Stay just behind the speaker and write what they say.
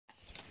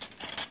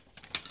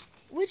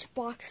which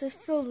box is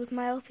filled with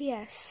my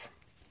LPS?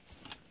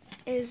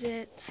 Is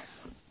it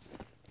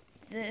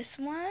this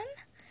one?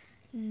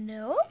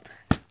 Nope.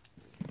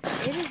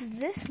 It is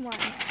this one.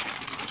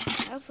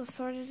 I also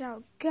sorted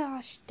out.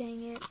 Gosh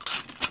dang it.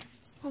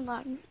 Hold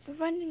on. I'm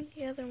finding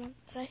the other one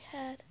that I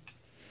had.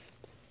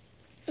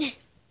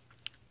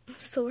 I'm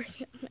still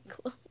working on my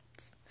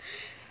clothes.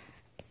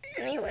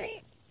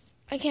 Anyway,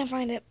 I can't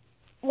find it.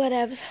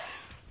 Whatevs.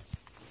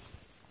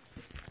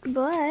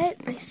 But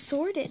I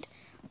sorted.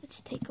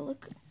 Let's take a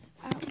look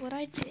at what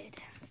I did.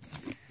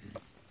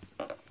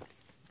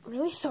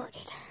 Really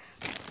sorted.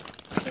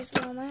 Here's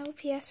where all my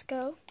LPS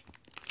go.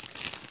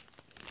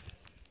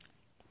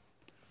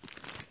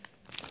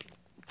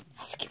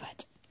 Husky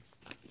butt.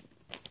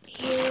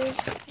 Here's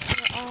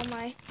where all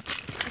my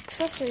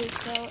accessories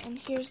go, and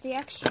here's the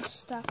extra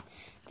stuff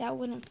that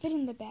wouldn't fit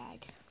in the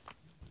bag.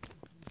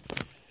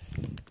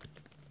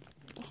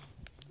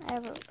 I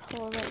have a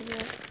hole right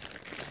here.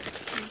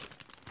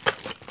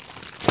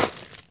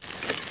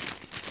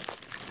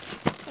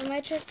 And my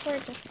trick for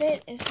it to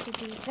fit is to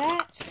do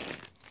that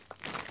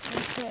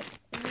and put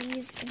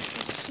these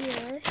into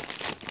here,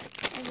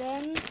 and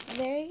then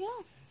there you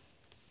go.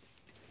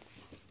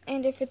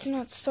 And if it's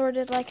not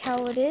sorted like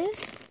how it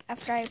is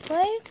after I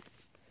play,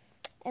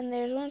 and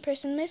there's one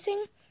person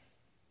missing,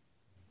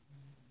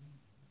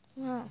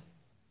 well,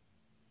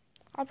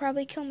 I'll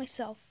probably kill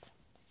myself.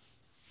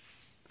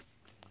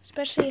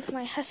 Especially if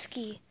my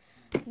husky,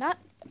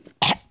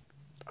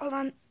 hold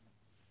on,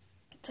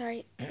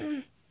 sorry,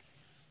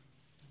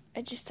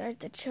 I just started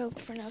to choke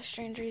for no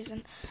strange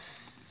reason,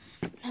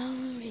 no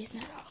reason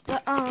at all,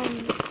 but,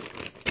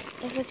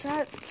 if it's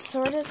not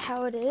sorted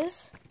how it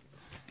is,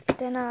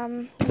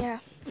 then, yeah,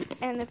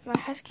 and if my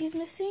husky's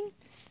missing,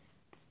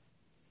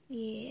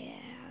 yeah,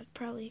 I'd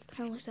probably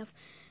kill myself.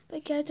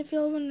 But guys, if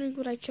you're wondering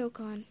what I choke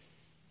on,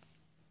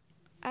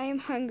 I am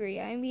hungry.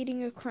 I am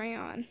eating a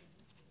crayon.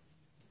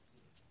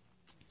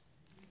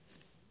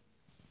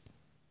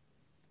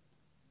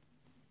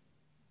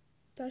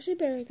 It's actually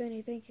better than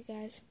you think, you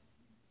guys.